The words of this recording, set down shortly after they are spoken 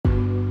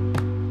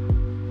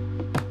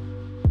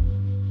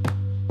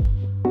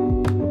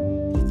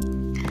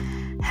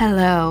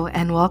Hello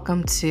and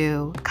welcome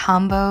to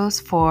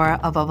Combos for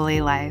a Bubbly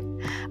Life,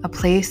 a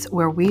place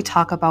where we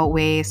talk about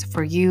ways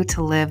for you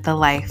to live the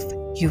life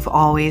you've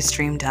always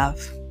dreamed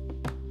of.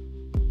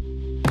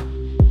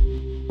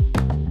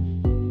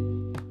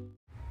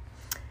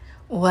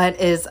 What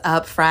is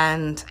up,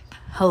 friend?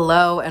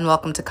 Hello and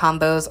welcome to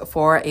Combos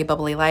for a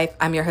Bubbly Life.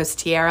 I'm your host,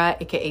 Tiara,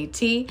 aka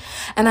T,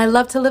 and I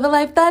love to live a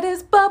life that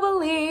is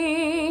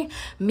bubbly,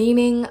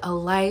 meaning a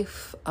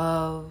life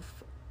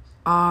of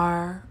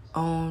our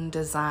own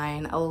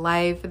design, a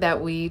life that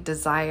we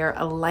desire,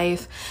 a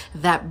life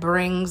that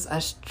brings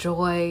us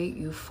joy,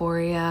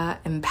 euphoria,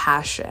 and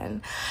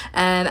passion.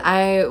 And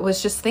I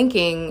was just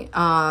thinking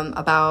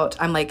about,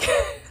 I'm like,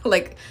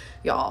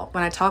 y'all,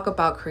 when I talk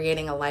about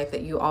creating a life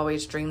that you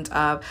always dreamed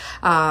of,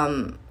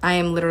 I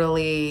am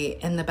literally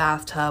in the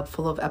bathtub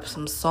full of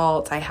Epsom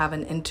salt. I have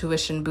an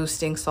intuition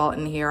boosting salt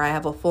in here. I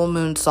have a full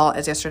moon salt,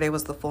 as yesterday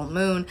was the full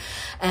moon.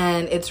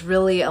 And it's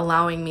really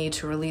allowing me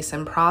to release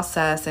and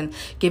process and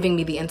giving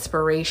me the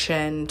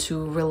inspiration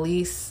to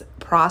release,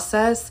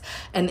 process,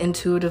 and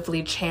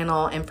intuitively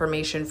channel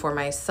information for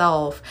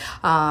myself.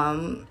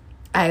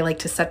 I like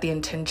to set the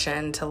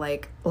intention to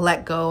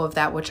let go of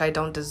that which I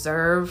don't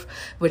deserve,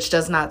 which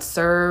does not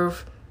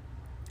serve,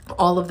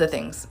 all of the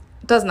things.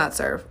 Does not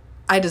serve.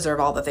 I deserve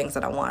all the things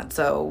that I want.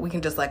 So we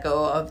can just let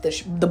go of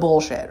the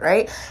bullshit,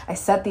 right? I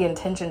set the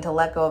intention to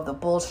let go of the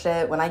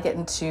bullshit. When I get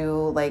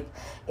into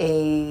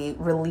a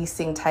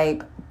releasing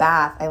type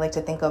bath, I like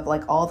to think of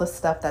all the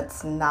stuff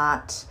that's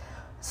not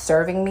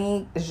serving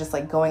me is just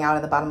going out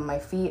of the bottom of my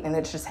feet, and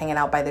it's just hanging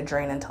out by the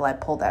drain until I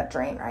pull that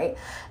drain, right?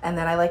 And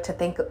then I like to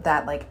think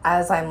that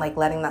as I'm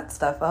letting that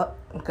stuff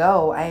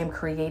go, I am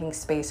creating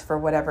space for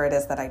whatever it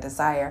is that I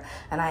desire.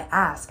 And I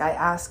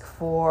ask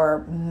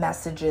for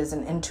messages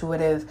and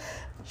intuitive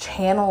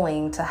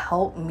channeling to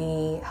help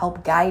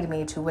guide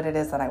me to what it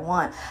is that I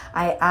want.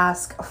 I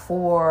ask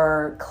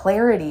for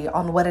clarity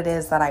on what it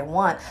is that I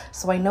want,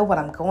 so I know what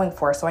I'm going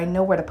for, so I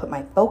know where to put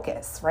my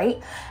focus, right?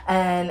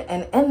 And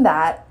in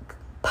that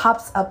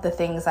pops up the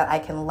things that I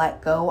can let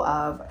go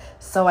of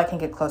so I can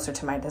get closer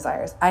to my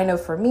desires. I know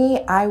for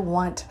me, I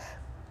want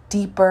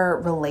deeper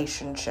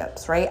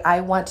relationships, right? I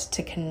want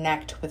to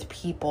connect with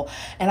people,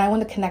 and I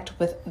want to connect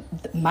with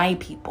my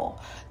people.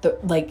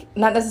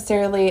 Not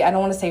necessarily, I don't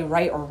want to say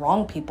right or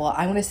wrong people.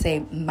 I want to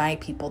say my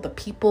people, the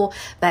people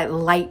that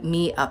light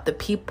me up, the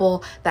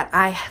people that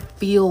I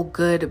feel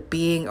good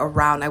being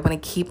around. I want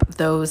to keep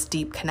those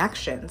deep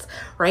connections,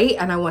 right?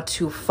 And I want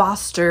to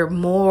foster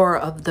more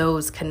of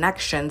those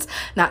connections,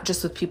 not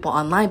just with people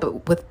online,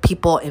 but with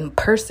people in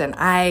person.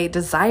 I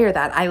desire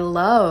that. I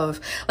love,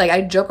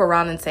 I joke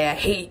around and say I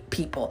hate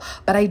people,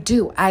 but I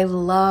do. I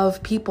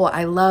love people.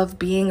 I love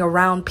being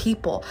around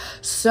people.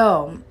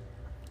 So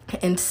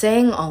in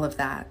saying all of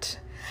that,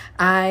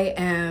 I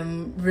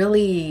am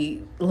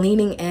really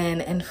leaning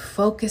in and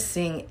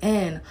focusing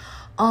in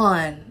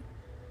on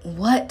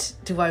what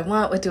do I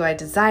want? What do I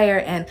desire?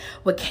 And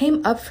what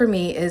came up for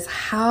me is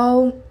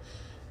how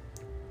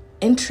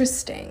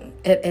interesting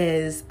it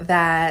is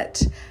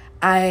that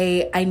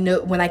I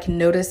know when I can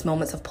notice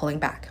moments of pulling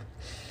back.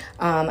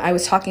 I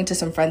was talking to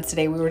some friends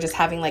today. We were just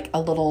having a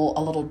little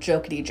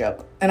jokety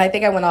joke. And I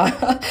think I went on,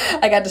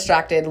 I got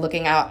distracted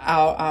looking out.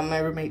 My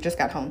roommate just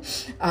got home.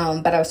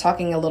 But I was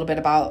talking a little bit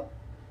about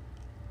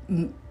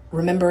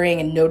remembering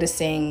and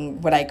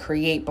noticing what I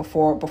create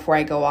before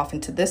I go off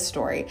into this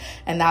story.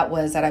 And that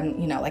was that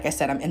I'm, like I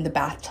said, I'm in the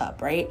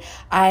bathtub, right?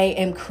 I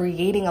am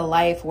creating a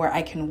life where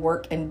I can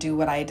work and do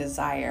what I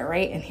desire,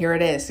 right? And here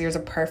it is. Here's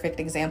a perfect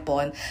example.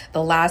 And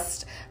the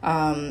last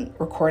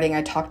recording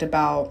I talked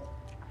about,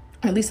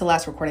 or at least the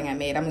last recording I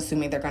made, I'm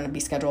assuming they're going to be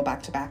scheduled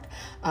back to back.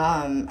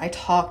 I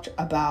talked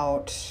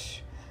about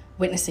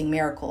witnessing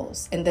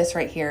miracles. And this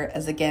right here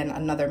is, again,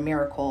 another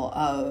miracle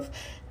of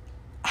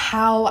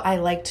how I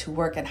like to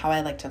work and how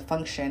I like to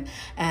function,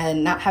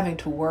 and not having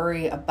to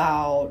worry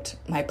about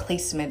my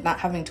placement,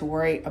 not having to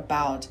worry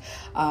about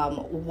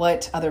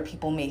what other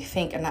people may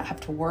think, and not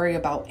have to worry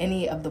about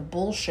any of the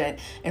bullshit,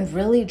 and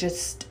really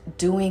just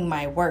doing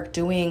my work,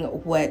 doing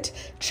what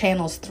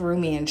channels through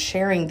me, and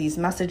sharing these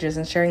messages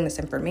and sharing this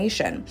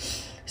information.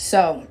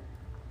 So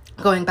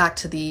going back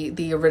to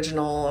the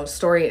original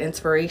story and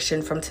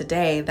inspiration from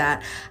today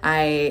that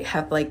I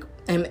have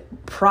am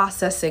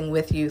processing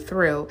with you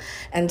through.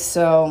 And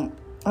so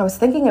I was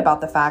thinking about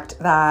the fact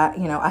that,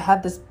 I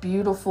had this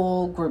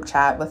beautiful group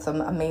chat with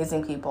some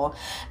amazing people,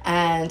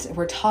 and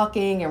we're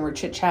talking and we're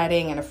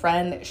chit-chatting, and a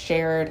friend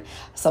shared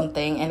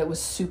something, and it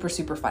was super,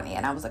 super funny.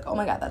 And I was like, oh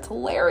my God, that's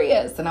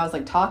hilarious. And I was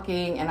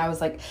talking, and I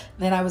was like,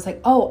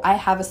 oh, I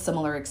have a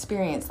similar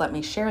experience. Let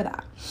me share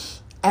that.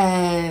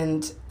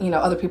 And,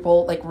 other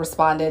people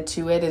responded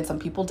to it, and some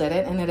people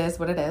didn't, and it is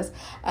what it is.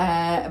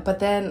 But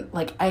then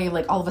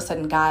I all of a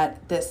sudden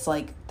got this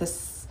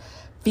this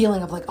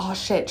feeling of oh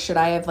shit, should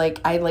I have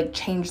I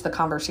changed the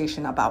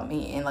conversation about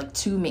me and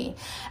to me,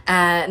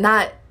 and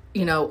not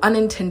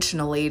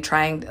unintentionally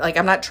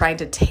I'm not trying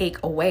to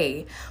take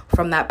away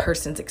from that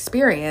person's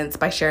experience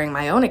by sharing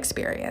my own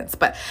experience.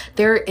 But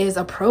there is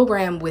a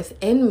program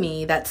within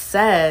me that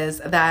says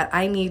that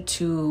I need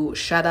to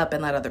shut up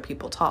and let other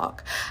people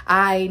talk.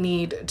 I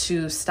need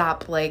to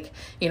stop,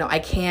 I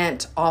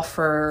can't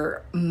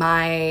offer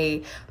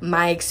my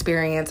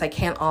experience.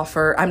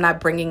 I'm not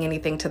bringing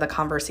anything to the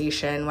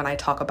conversation when I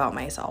talk about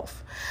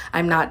myself.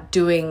 I'm not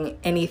doing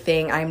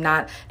anything. I'm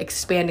not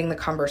expanding the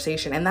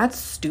conversation. And that's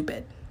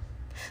stupid.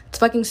 It's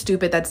fucking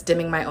stupid. That's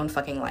dimming my own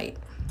fucking light.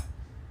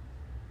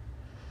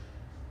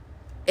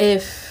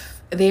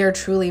 If they are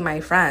truly my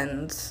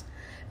friends,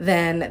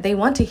 then they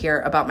want to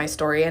hear about my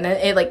story. And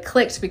it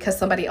clicked because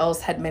somebody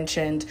else had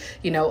mentioned,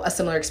 a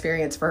similar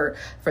experience for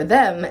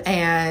them.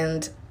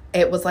 And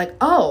it was like,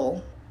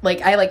 oh,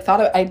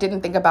 I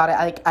didn't think about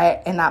it.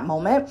 In that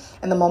moment,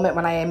 in the moment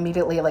when I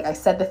immediately, I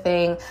said the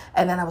thing,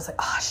 and then I was like,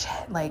 oh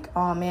shit,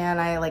 oh man,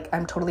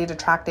 I'm totally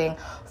detracting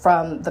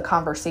from the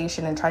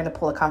conversation and trying to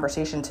pull a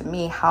conversation to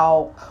me.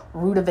 How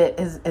rude of it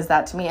is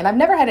that to me? And I've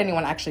never had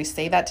anyone actually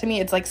say that to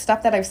me. It's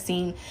stuff that I've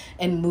seen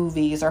in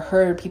movies or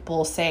heard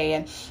people say.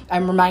 And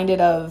I'm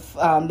reminded of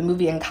the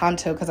movie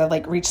Encanto, because I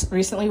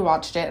recently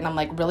watched it, and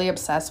I'm really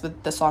obsessed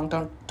with the song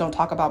Don't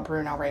Talk About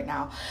Bruno right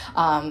now.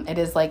 It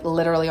is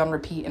literally on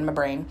repeat in my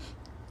brain.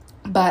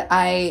 But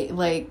there's,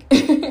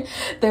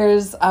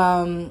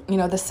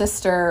 the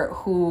sister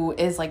who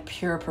is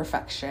pure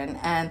perfection.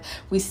 And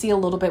we see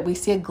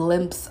a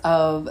glimpse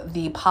of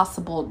the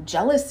possible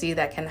jealousy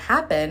that can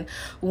happen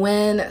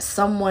when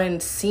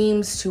someone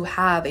seems to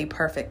have a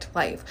perfect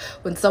life,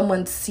 when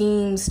someone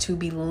seems to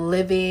be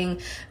living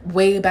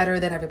way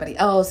better than everybody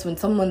else, when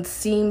someone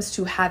seems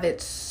to have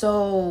it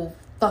so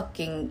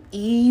fucking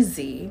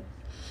easy.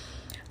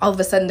 All of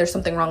a sudden there's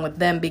something wrong with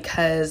them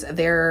because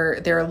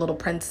they're a little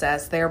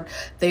princess.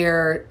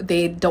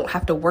 They don't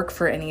have to work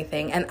for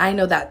anything. And I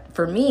know that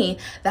for me,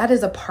 that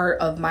is a part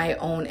of my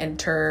own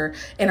inner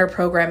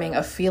programming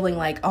of feeling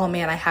oh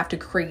man, I have to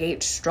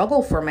create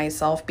struggle for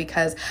myself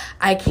because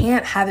I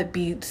can't have it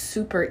be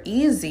super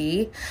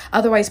easy.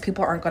 Otherwise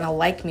people aren't going to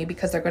like me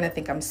because they're going to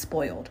think I'm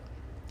spoiled.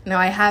 Now,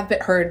 I have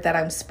heard that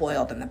I'm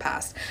spoiled in the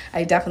past.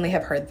 I definitely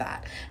have heard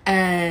that.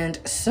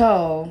 And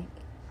so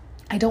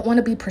I don't want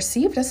to be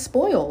perceived as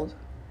spoiled.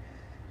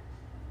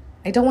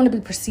 I don't want to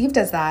be perceived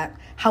as that.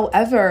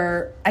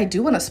 However, I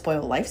do want a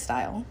spoiled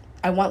lifestyle.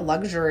 I want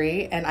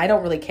luxury, and I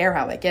don't really care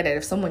how I get it.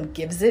 If someone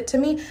gives it to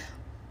me,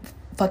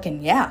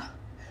 fucking yeah,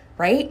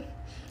 right?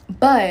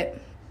 But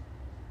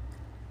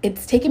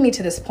it's taken me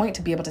to this point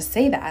to be able to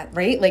say that,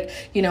 right?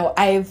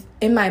 I've,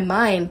 in my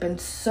mind, been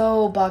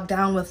so bogged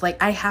down with,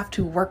 I have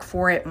to work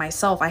for it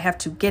myself. I have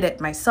to get it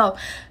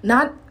myself.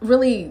 Not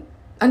really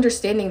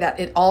understanding that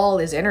it all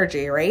is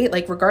energy, right?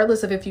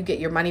 Regardless of if you get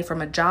your money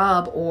from a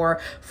job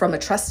or from a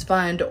trust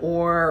fund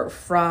or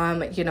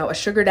from, a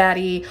sugar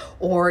daddy,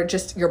 or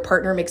just your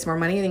partner makes more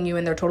money than you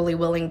and they're totally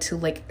willing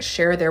to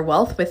share their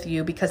wealth with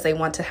you because they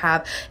want to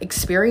have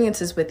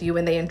experiences with you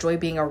and they enjoy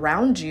being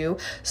around you.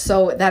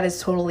 So that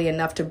is totally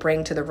enough to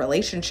bring to the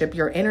relationship.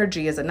 Your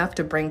energy is enough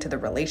to bring to the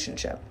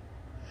relationship.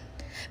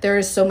 There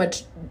is so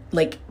much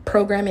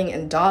programming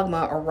and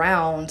dogma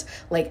around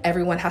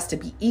everyone has to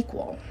be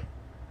equal.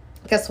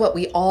 Guess what?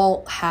 We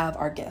all have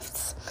our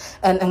gifts.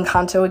 And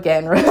Encanto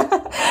again,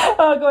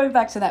 going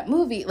back to that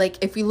movie,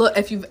 if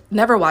you've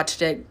never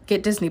watched it,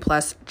 get Disney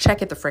Plus,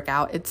 check it the frick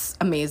out. It's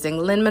amazing.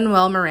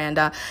 Lin-Manuel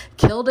Miranda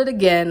killed it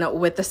again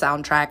with the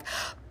soundtrack.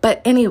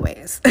 But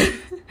anyways,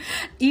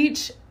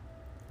 each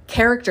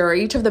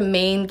of the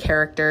main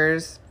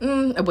characters,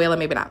 Abuela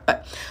maybe not,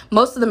 but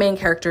most of the main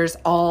characters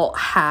all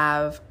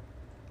have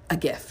a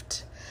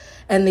gift.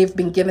 And they've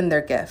been given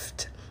their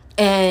gift.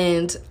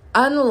 And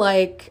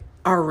unlike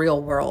our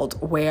real world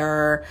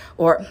or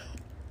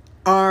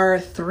our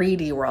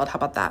 3D world, how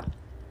about that?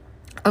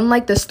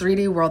 Unlike this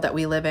 3D world that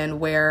we live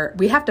in where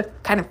we have to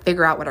kind of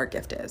figure out what our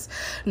gift is.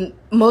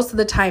 Most of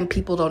the time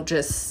people don't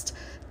just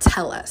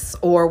tell us,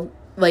 or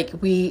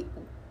we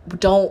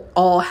don't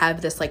all have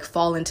this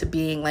fall into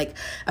being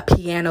a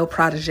piano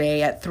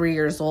protege at 3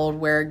 years old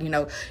where,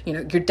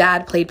 your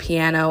dad played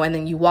piano and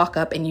then you walk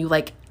up and you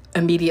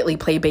immediately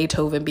play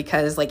Beethoven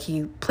because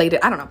he played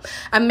it. I don't know.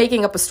 I'm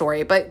making up a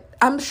story, but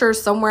I'm sure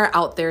somewhere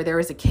out there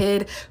is a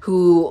kid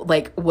who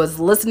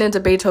was listening to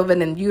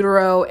Beethoven in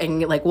utero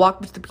and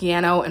walked to the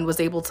piano and was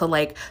able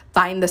to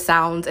find the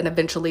sounds and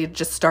eventually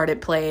just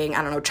started playing,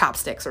 I don't know,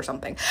 chopsticks or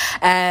something,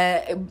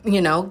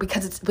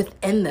 because it's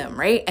within them,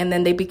 right? And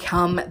then they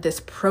become this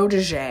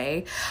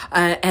protege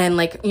and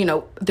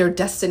their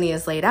destiny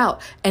is laid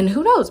out. And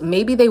who knows,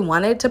 maybe they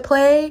wanted to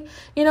play,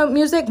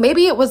 music.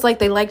 Maybe it was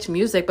they liked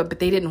music, but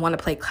they didn't want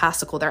to play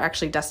classical. They're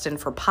actually destined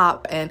for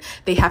pop and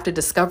they have to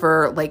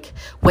discover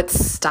what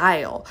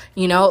style,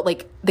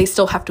 they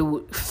still have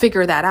to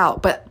figure that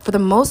out. But for the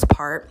most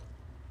part,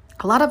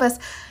 a lot of us,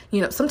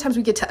 sometimes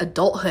we get to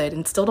adulthood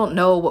and still don't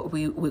know what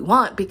we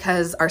want,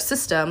 because our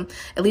system,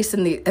 at least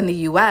in the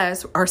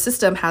US, our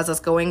system has us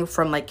going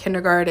from like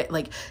kindergarten,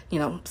 like,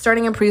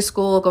 starting in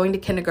preschool, going to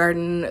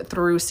kindergarten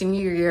through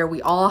senior year.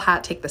 We all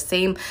take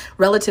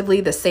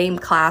relatively the same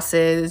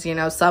classes.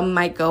 Some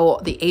might go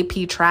the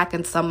AP track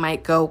and some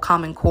might go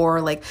Common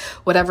Core, like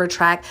whatever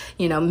track.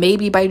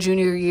 Maybe by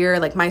junior year,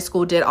 like my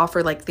school did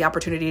offer like the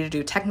opportunity to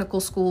do technical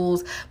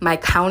schools. My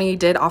county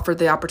did offer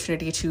the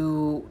opportunity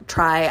to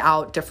try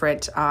out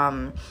different,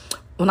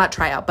 not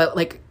try out, but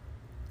like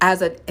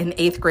as in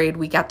 8th grade,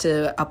 we got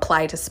to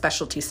apply to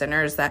specialty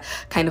centers that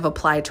kind of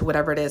apply to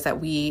whatever it is that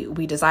we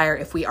desire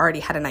if we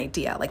already had an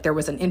idea. Like there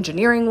was an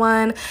engineering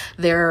one,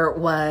 there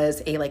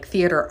was a like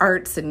theater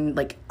arts and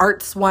like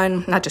arts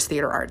one, not just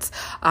theater arts.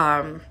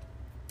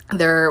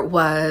 There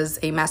was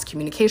a mass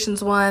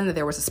communications one,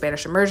 there was a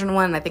Spanish immersion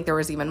one, and I think there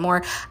was even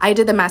more. I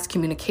did the mass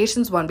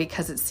communications one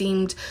because it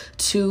seemed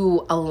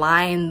to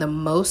align the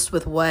most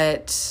with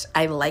what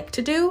I like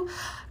to do,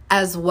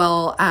 as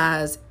well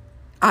as,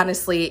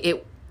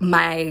 honestly,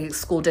 my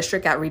school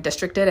district got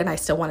redistricted and I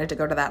still wanted to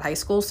go to that high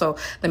school. So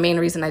the main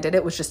reason I did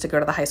it was just to go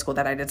to the high school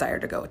that I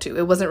desired to go to.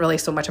 It wasn't really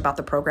so much about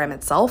the program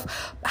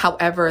itself.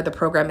 However, the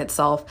program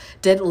itself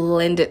did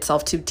lend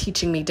itself to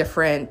teaching me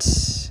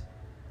different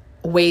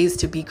ways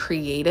to be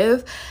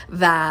creative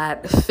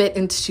that fit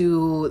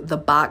into the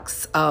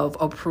box of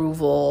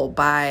approval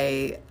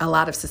by a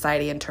lot of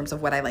society in terms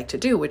of what I like to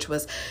do, which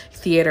was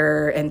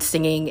theater and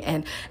singing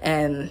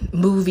and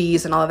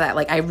movies and all of that.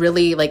 Like I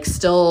really like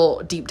still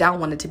deep down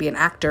wanted to be an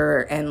actor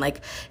and like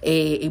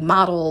a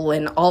model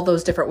and all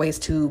those different ways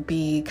to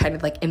be kind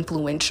of like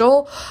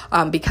influential,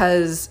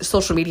 because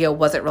social media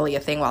wasn't really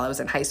a thing while I was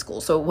in high school.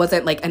 So it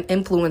wasn't like an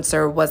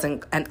influencer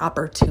wasn't an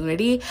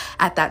opportunity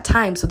at that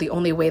time. So the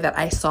only way that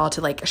I saw to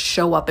like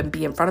show up and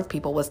be in front of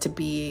people was to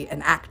be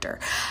an actor.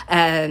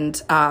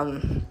 And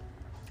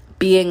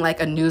being like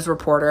a news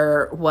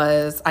reporter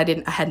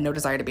I had no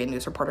desire to be a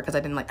news reporter because I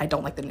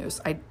don't like the news.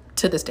 I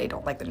to this day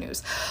don't like the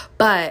news.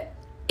 But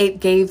it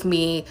gave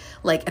me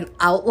like an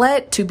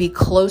outlet to be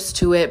close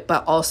to it,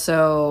 but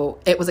also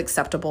it was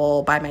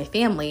acceptable by my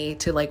family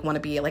to like want to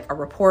be like a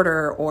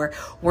reporter or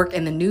work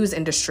in the news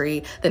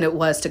industry than it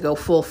was to go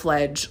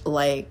full-fledged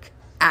like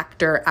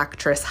actor,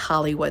 actress,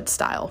 Hollywood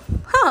style.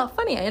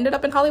 Funny, I ended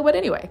up in Hollywood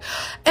anyway.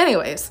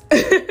 Anyways.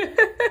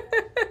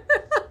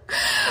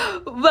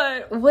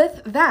 But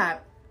with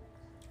that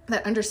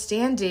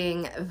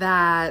understanding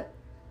that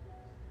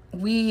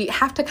we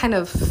have to kind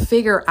of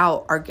figure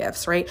out our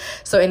gifts, right?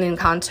 So in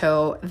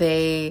Encanto,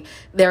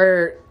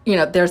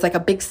 there's like a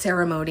big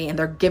ceremony and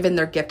they're given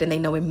their gift and they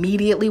know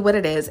immediately what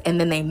it is. And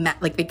then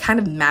they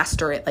kind of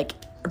master it like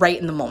right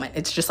in the moment.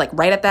 It's just like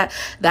right at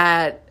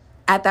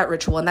that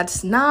ritual. And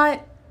that's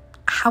not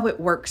how it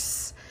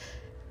works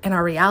in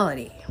our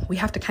reality. We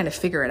have to kind of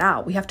figure it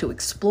out. We have to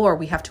explore,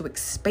 we have to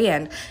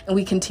expand, and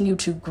we continue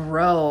to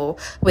grow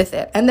with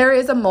it. And there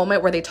is a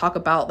moment where they talk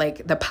about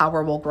like the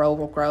power will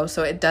grow.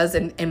 So it does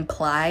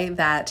imply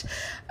that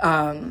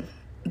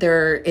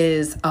there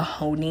is a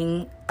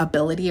honing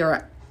ability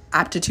or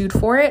aptitude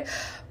for it.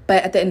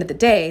 But at the end of the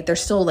day, they're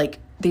still like,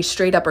 they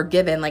straight up are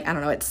given like, I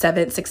don't know, at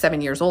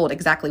 7 years old,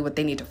 exactly what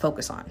they need to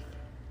focus on.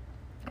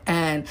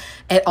 And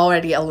it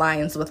already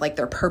aligns with like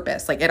their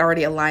purpose. Like it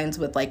already aligns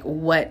with like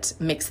what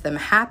makes them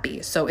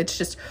happy. So it's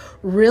just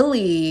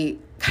really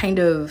kind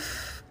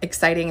of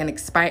exciting and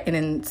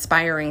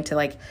inspiring to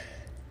like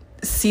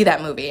see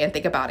that movie and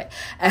think about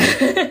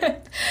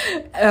it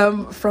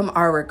from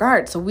our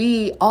regard. So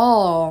we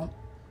all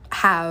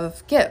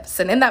have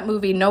gifts, and in that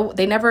movie,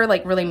 they never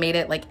like really made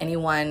it like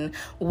anyone's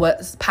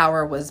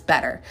power was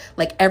better.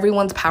 Like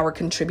everyone's power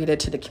contributed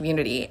to the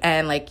community,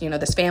 and like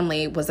this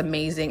family was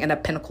amazing and a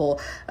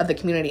pinnacle of the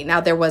community. Now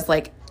there was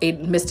like a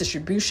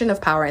misdistribution of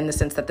power in the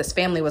sense that this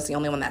family was the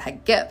only one that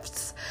had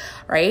gifts,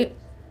 right?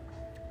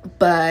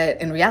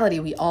 But in reality,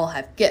 we all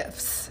have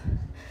gifts,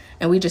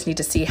 and we just need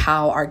to see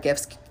how our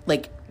gifts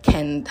like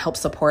can help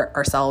support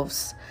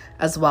ourselves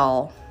as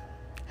well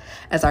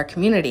as our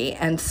community.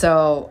 And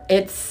so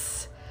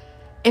it's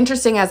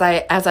interesting as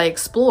I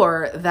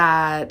explore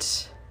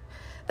that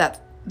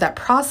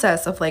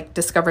process of like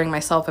discovering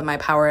myself and my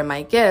power and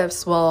my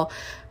gifts. Well,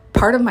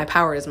 part of my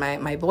power is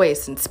my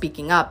voice and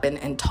speaking up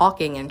and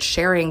talking and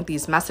sharing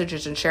these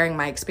messages and sharing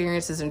my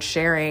experiences and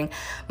sharing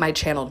my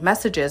channeled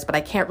messages. But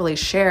I can't really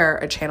share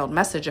a channeled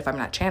message if I'm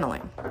not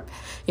channeling.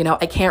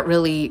 I can't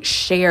really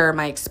share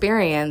my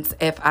experience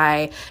if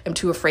I am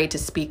too afraid to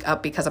speak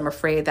up because I'm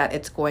afraid that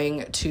it's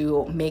going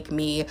to make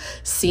me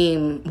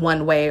seem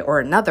one way or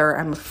another.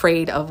 I'm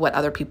afraid of what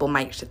other people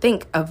might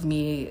think of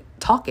me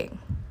talking.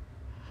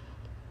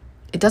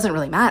 It doesn't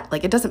really matter.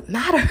 Like, it doesn't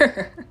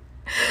matter.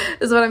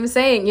 Is what I'm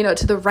saying.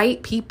 To the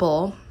right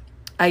people,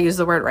 I use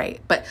the word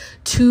right, but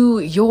to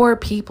your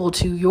people,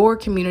 to your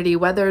community,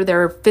 whether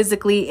they're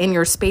physically in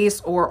your space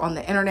or on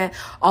the internet,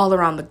 all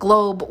around the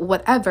globe,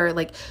 whatever,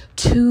 like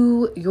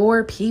to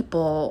your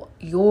people,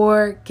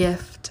 your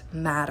gift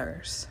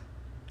matters.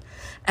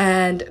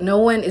 And no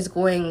one is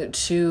going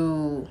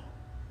to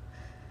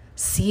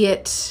see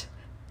it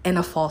in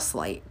a false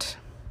light.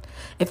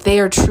 If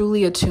they are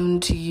truly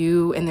attuned to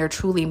you and they're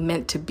truly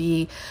meant to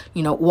be,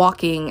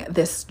 walking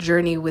this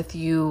journey with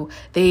you,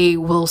 they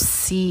will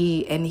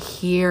see and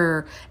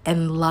hear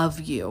and love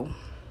you.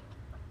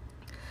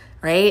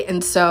 Right?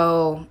 And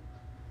so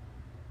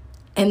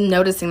in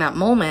noticing that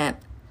moment,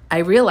 I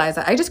realized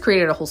that I just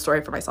created a whole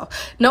story for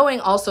myself, knowing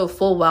also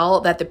full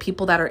well that the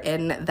people that are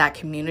in that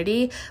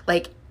community,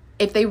 like,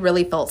 if they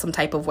really felt some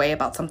type of way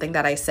about something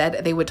that I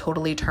said, they would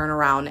totally turn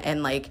around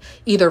and like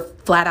either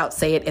flat out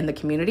say it in the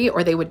community,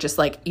 or they would just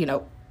like,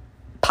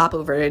 pop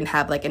over and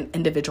have like an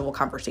individual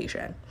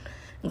conversation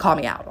and call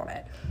me out on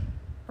it.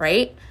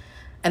 Right?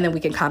 And then we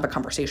can have a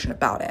conversation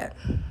about it.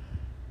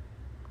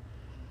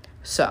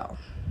 So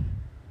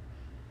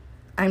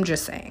I'm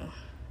just saying,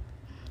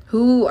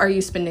 who are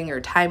you spending your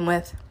time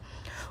with?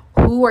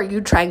 Who are you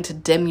trying to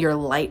dim your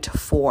light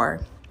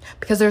for?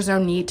 Because there's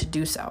no need to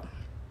do so.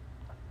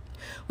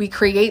 We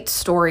create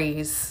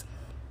stories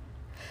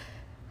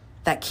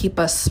that keep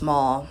us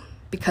small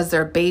because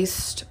they're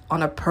based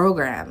on a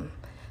program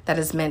that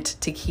is meant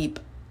to keep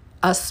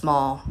us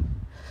small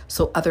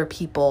so other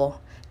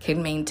people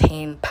can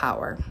maintain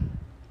power.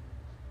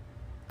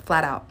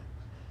 Flat out.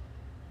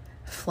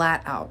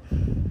 Flat out.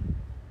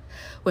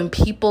 When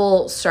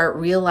people start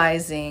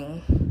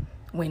realizing,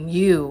 when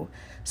you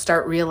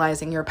start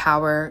realizing your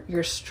power,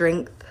 your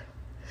strength,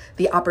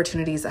 the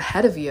opportunities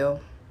ahead of you,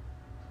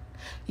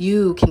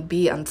 you can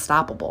be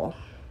unstoppable.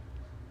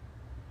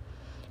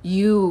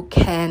 You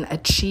can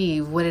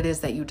achieve what it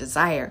is that you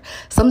desire.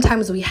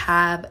 Sometimes we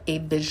have a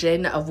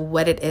vision of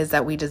what it is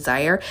that we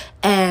desire,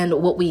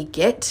 and what we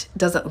get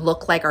doesn't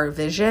look like our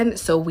vision,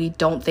 so we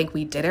don't think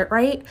we did it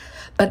right.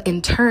 But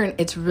in turn,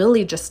 it's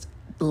really just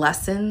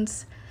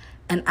lessons,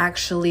 and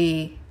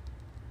actually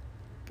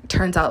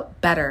turns out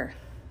better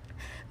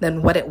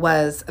than what it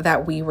was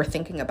that we were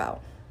thinking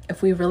about,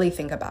 if we really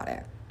think about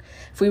it.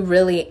 If we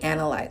really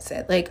analyze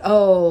it, like,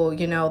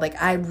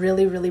 I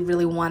really, really,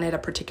 really wanted a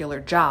particular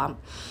job.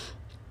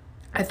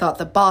 I thought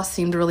the boss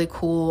seemed really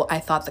cool. I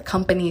thought the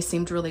company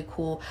seemed really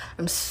cool.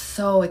 I'm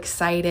so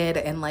excited.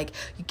 And like,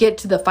 you get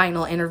to the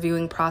final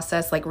interviewing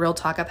process, like real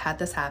talk, I've had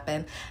this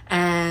happen,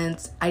 and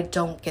I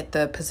don't get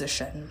the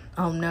position.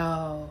 Oh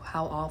no,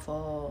 how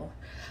awful.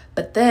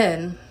 But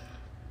then,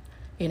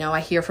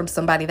 I hear from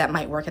somebody that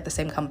might work at the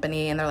same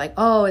company, and they're like,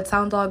 oh, it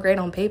sounds all great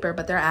on paper,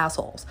 but they're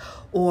assholes.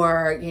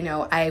 Or,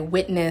 I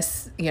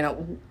witness,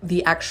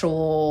 the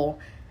actual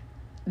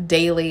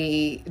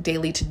daily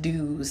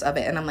to-dos of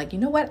it. And I'm like, you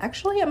know what?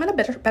 Actually, I'm in a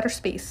better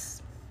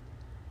space.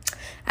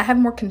 I have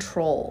more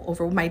control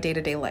over my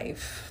day-to-day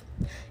life,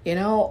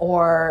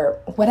 or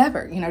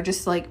whatever,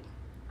 just like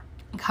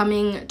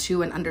coming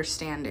to an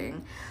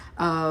understanding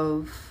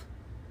of,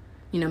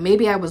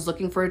 maybe I was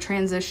looking for a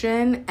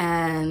transition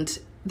and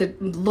the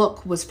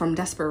look was from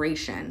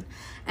desperation,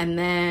 and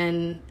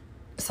then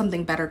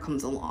something better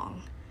comes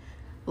along.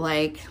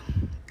 Like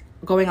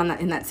going on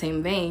that in that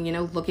same vein,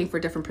 looking for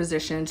different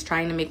positions,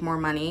 trying to make more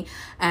money,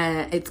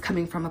 and it's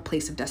coming from a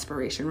place of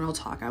desperation. Real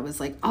talk. I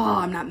was like, oh,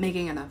 I'm not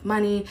making enough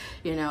money.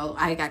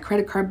 I got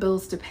credit card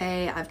bills to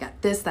pay. I've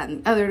got this, that,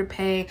 and the other to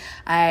pay.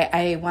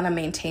 I want to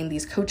maintain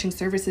these coaching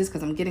services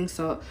because I'm getting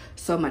so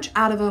much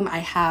out of them.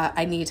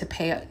 I need to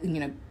pay,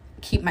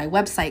 keep my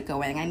website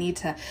going. I need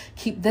to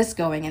keep this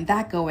going and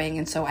that going.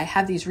 And so I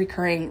have these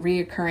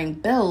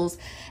reoccurring bills,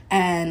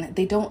 and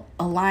they don't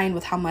align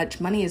with how much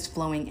money is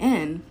flowing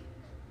in.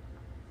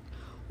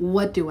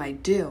 What do?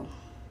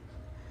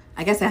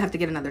 I guess I have to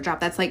get another job.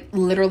 That's like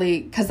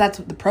literally, because that's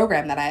the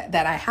program that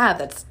I have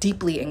that's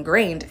deeply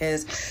ingrained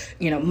is,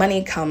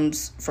 money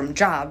comes from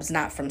jobs,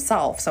 not from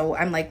self. So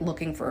I'm like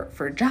looking for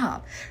a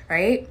job,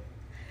 right?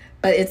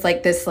 But it's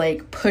like this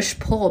like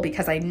push-pull,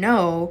 because I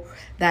know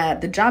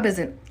that the job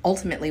isn't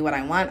ultimately what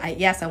I want.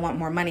 I want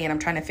more money, and I'm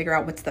trying to figure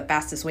out what's the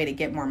fastest way to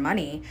get more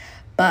money.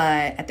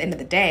 But at the end of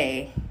the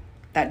day,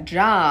 that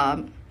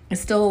job is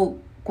still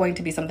going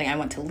to be something I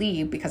want to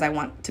leave because I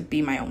want to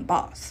be my own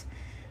boss,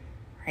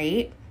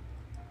 right?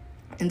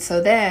 And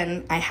so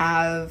then I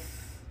have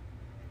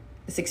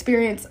this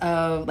experience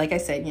of, like I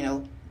said,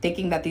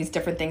 thinking that these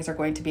different things are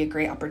going to be a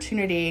great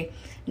opportunity,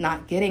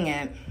 not getting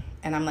it.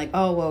 And I'm like,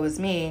 oh, woe is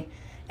me.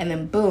 And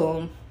then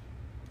boom,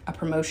 a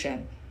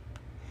promotion.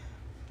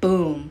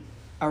 Boom,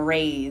 a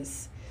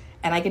raise.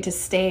 And I get to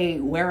stay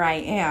where I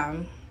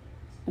am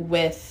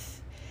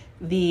with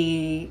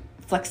the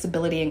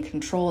flexibility and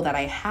control that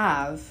I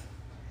have,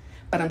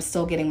 but I'm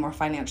still getting more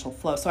financial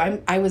flow. So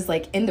I was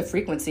like in the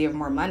frequency of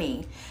more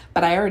money,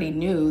 but I already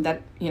knew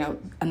that,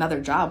 another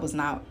job was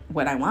not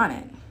what I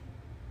wanted.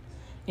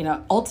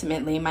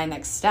 Ultimately my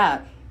next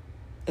step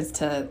is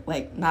to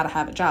like not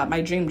have a job.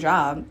 My dream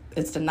job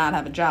is to not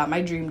have a job.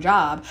 My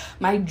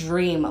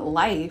dream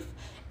life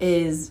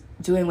is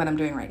doing what I'm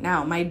doing right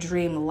now. My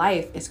dream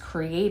life is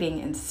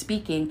creating and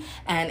speaking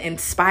and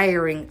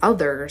inspiring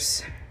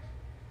others.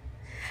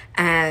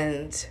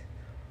 And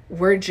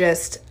we're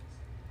just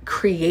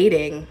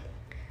creating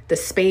the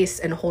space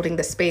and holding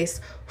the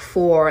space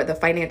for the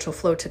financial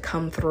flow to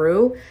come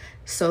through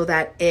so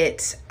that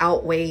it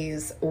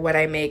outweighs what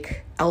I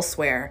make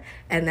elsewhere,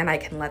 and then I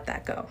can let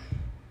that go.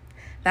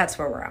 That's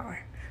where we're at.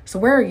 So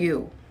where are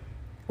you?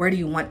 Where do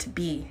you want to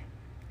be?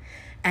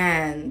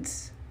 And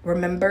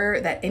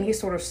remember that any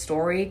sort of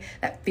story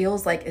that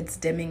feels like it's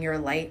dimming your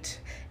light,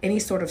 any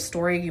sort of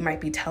story you might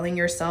be telling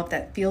yourself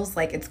that feels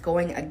like it's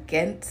going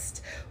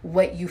against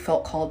what you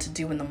felt called to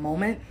do in the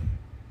moment,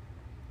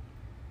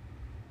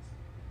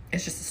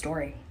 it's just a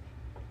story.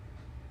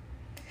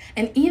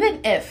 And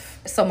even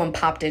if someone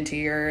popped into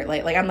your,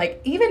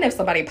 even if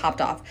somebody popped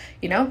off,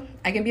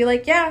 I can be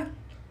like, yeah,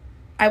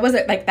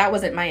 that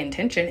wasn't my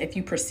intention. If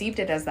you perceived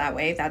it as that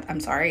way, I'm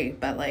sorry,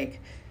 but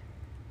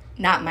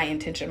not my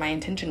intention. My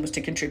intention was to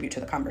contribute to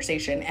the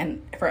conversation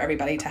and for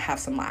everybody to have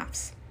some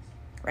laughs,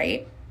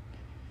 right?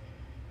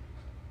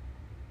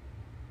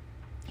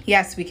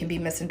 Yes, we can be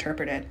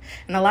misinterpreted.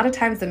 And a lot of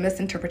times the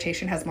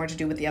misinterpretation has more to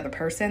do with the other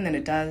person than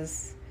it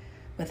does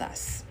with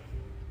us.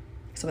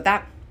 So with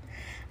that,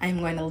 I'm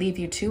going to leave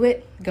you to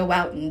it. Go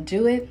out and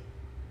do it.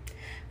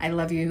 I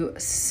love you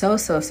so,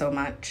 so, so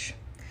much.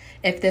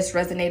 If this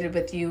resonated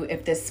with you,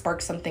 if this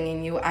sparked something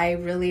in you, I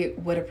really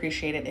would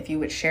appreciate it if you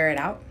would share it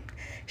out.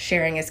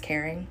 Sharing is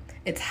caring.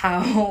 It's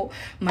how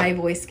my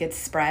voice gets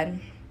spread.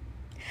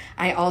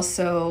 I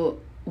also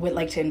would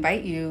like to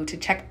invite you to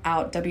check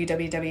out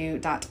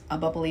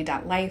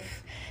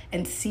www.abubbly.life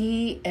and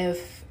see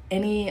if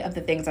any of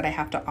the things that I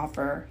have to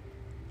offer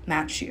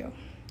match you.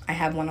 I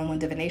have one-on-one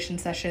divination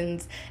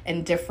sessions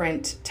in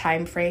different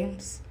time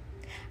frames.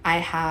 I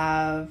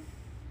have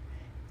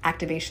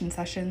activation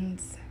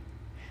sessions.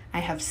 I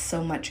have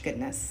so much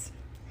goodness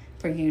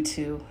for you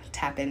to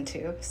tap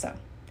into. So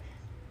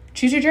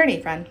choose your journey,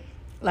 friend.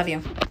 Love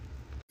you.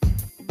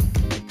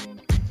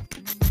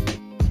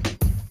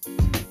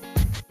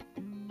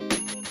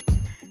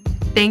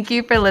 Thank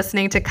you for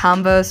listening to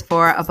Combos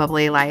for a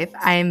Bubbly Life.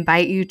 I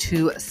invite you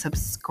to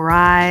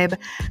subscribe,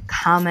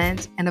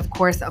 comment, and of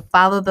course,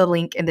 follow the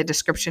link in the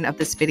description of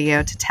this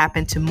video to tap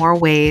into more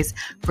ways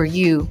for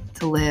you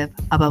to live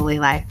a bubbly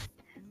life.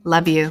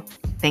 Love you.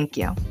 Thank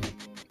you.